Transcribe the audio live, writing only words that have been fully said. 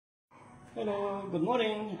Hello, good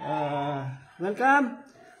morning. Welcome.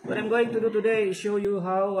 What I'm going to do today is show you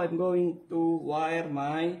how I'm going to wire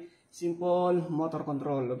my simple motor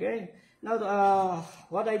control. Okay. Now,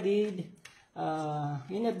 what I did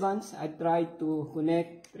in advance, I tried to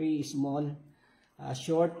connect three small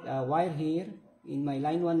short wire here in my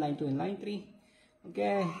line 1, line 2, and line 3.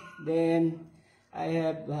 Okay. Then I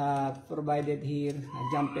have provided here a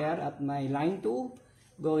jumper at my line 2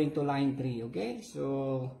 going to line 3. Okay.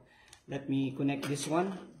 So let me connect this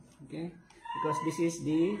one, okay, because this is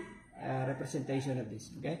the representation of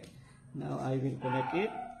this. Okay, now I will connect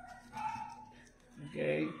it.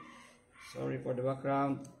 Okay, sorry for the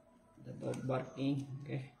background, the dog barking.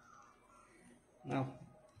 Okay, now,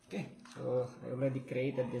 okay, so I already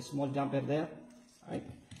created the small jumper there. Right,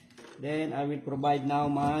 then I will provide now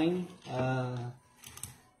my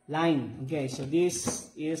line. Okay, so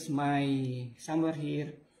this is my, somewhere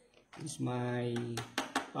here is my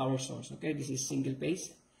power source. Okay, this is single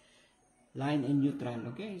phase line and neutral.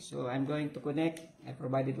 Okay, so I'm going to connect. I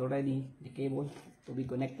provided already the cable to be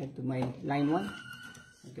connected to my line 1.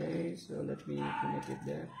 Okay, so let me connect it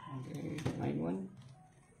there. Okay, line 1.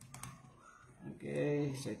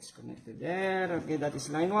 Okay, so it's connected there. Okay, that is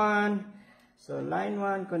line 1. So line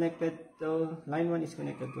 1 connected to line 1 is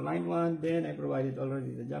connected to line 1. Then I provided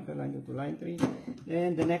already the jumper line to line 3.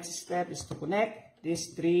 Then the next step is to connect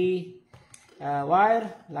these three wire,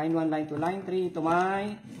 line 1, line 2, line 3 to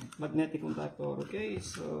my magnetic contactor. Okay,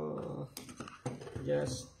 so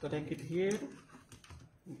just connect it here.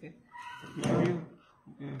 Okay, okay,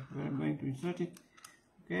 I'm going to insert it.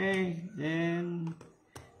 Okay, then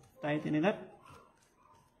tighten it up.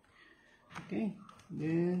 Okay,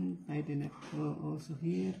 then tighten it also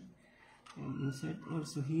here and insert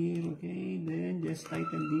also here. Okay, then just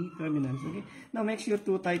tighten the terminals. Okay, now make sure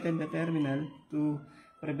to tighten the terminal to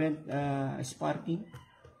prevent sparking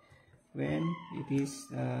when it is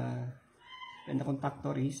when the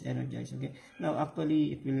contactor is energized. Okay, now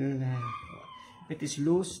actually it will if it is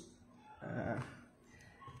loose,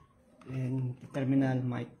 then the terminal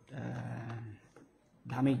might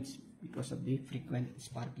damage because of the frequent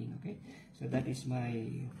sparking. Okay, so that is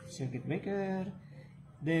my circuit breaker,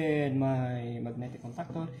 then my magnetic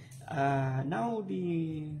contactor. Now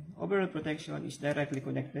the overall protection is directly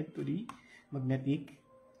connected to the magnetic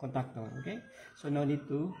contactor. Okay, so no need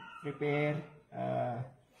to prepare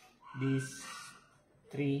these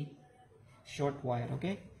three short wire.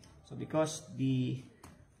 Okay, so because the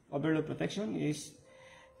overload protection is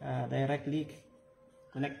directly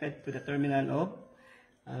connected to the terminal of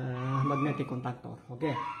magnetic contactor.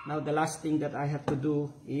 Okay, now the last thing that I have to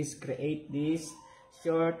do is create this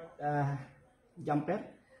short jumper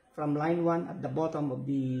from line 1 at the bottom of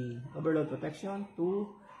the overload protection to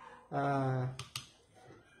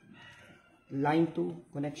line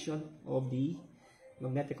 2 connection of the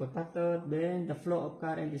magnetic contactor. Then the flow of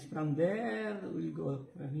current is from there, will go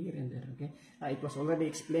from here and there. Okay, it was already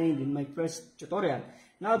explained in my first tutorial.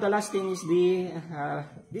 Now the last thing is the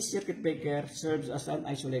this circuit breaker serves as an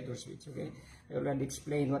isolator switch. Okay, I already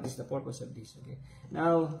explained what is the purpose of this. Okay,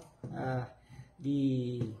 now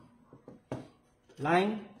the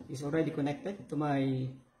line is already connected to my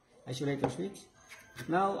isolator switch.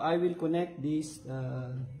 Now I will connect this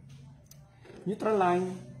neutral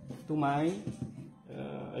line to my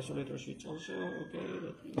isolator switch also. Okay,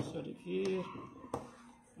 let me insert it here.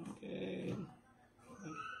 Okay,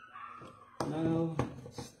 now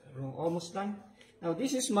almost done. Now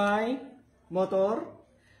this is my motor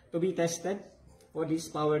to be tested for this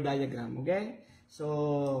power diagram. Okay,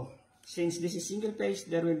 so since this is single phase,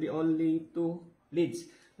 there will be only 2 leads.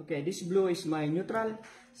 Okay, this blue is my neutral,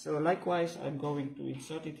 so likewise I'm going to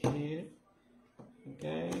insert it here.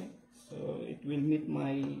 Okay, so it will meet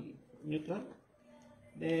my neutral.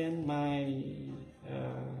 Then my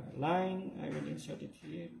line, I will insert it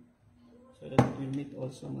here so that it will meet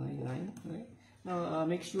also my line. Okay, now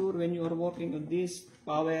make sure when you are working on this,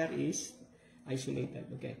 power is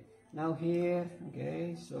isolated. Okay, now here,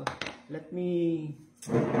 okay, so let me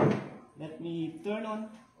turn on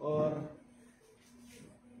or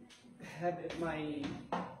have my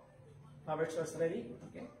power source ready.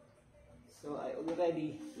 Okay, so I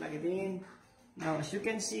already plug it in. Now as you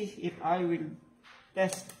can see, if I will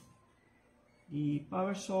test the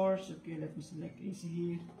power source, okay, let me select AC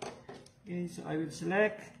here. Okay, so I will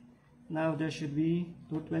select. Now there should be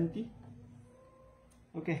 220.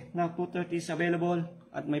 Okay, now 230 is available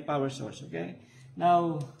at my power source. Okay,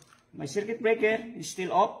 now my circuit breaker is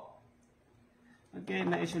still off. Okay,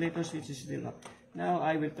 my isolator switch is still up. Now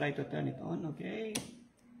I will try to turn it on. Okay,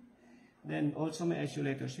 then also my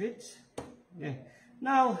isolator switch. Okay,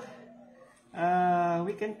 now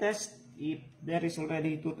we can test if there is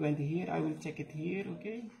already 220 here, I will check it here,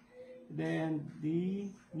 okay? Then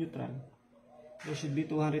the neutral, there should be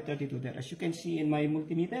 232 there. As you can see in my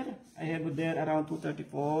multimeter, I have there around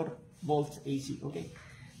 234 volts AC, okay?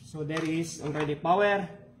 So there is already power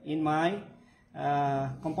in my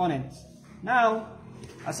components. Now,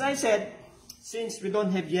 as I said, since we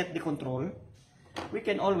don't have yet the control, we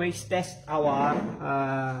can always test our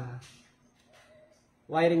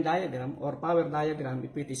wiring diagram or power diagram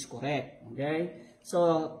if it is correct, okay?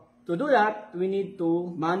 So to do that, we need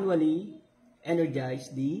to manually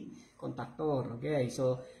energize the contactor, okay?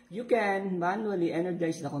 So you can manually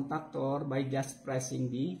energize the contactor by just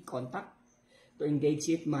pressing the contact to engage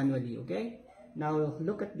it manually, okay? Now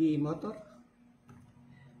look at the motor.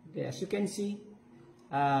 Okay, as you can see,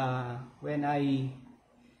 when I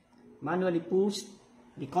manually push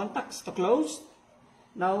the contacts to close,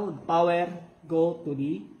 now power go to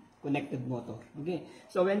the connected motor, okay?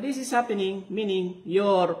 So when this is happening, meaning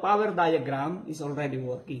your power diagram is already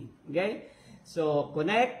working, okay? So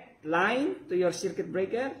connect line to your circuit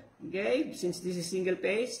breaker, okay? Since this is single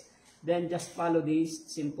phase, then just follow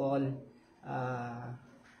this simple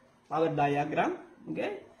power diagram,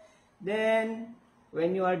 okay? Then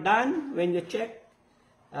when you are done, when you check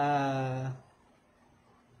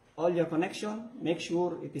all your connection, make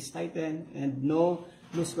sure it is tightened and no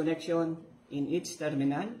loose connection in each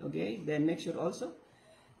terminal, okay? Then make sure also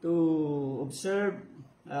to observe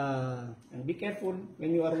and be careful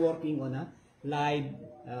when you are working on a live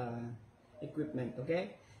equipment,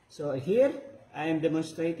 okay? So here I am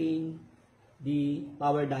demonstrating the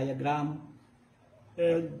power diagram,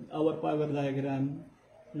 and our power diagram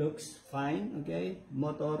looks fine, okay?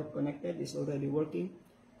 Motor connected is already working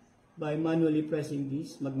by manually pressing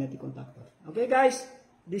this magnetic contactor. Okay guys,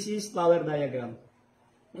 this is power diagram.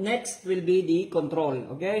 Next will be the control,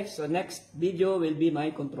 okay? So next video will be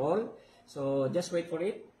my control. So just wait for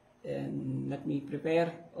it and let me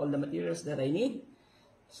prepare all the materials that I need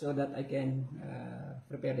so that I can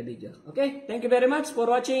prepare the video. Okay, thank you very much for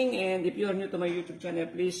watching, and if you are new to my YouTube channel,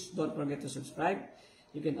 please don't forget to subscribe.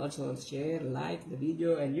 You can also share, like the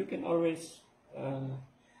video, and you can always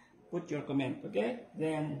put your comment, okay?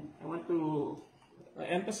 Then I want to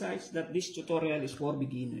emphasize that this tutorial is for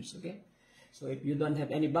beginners, okay? So if you don't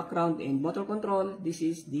have any background in motor control, this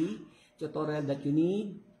is the tutorial that you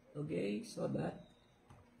need, okay? So that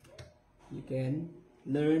you can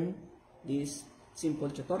learn this simple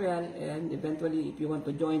tutorial, and eventually if you want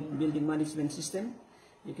to join building management system,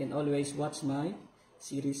 you can always watch my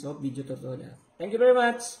series of video tutorial. Thank you very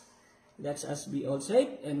much. Let us be all safe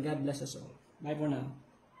and God bless us all. Bye for now.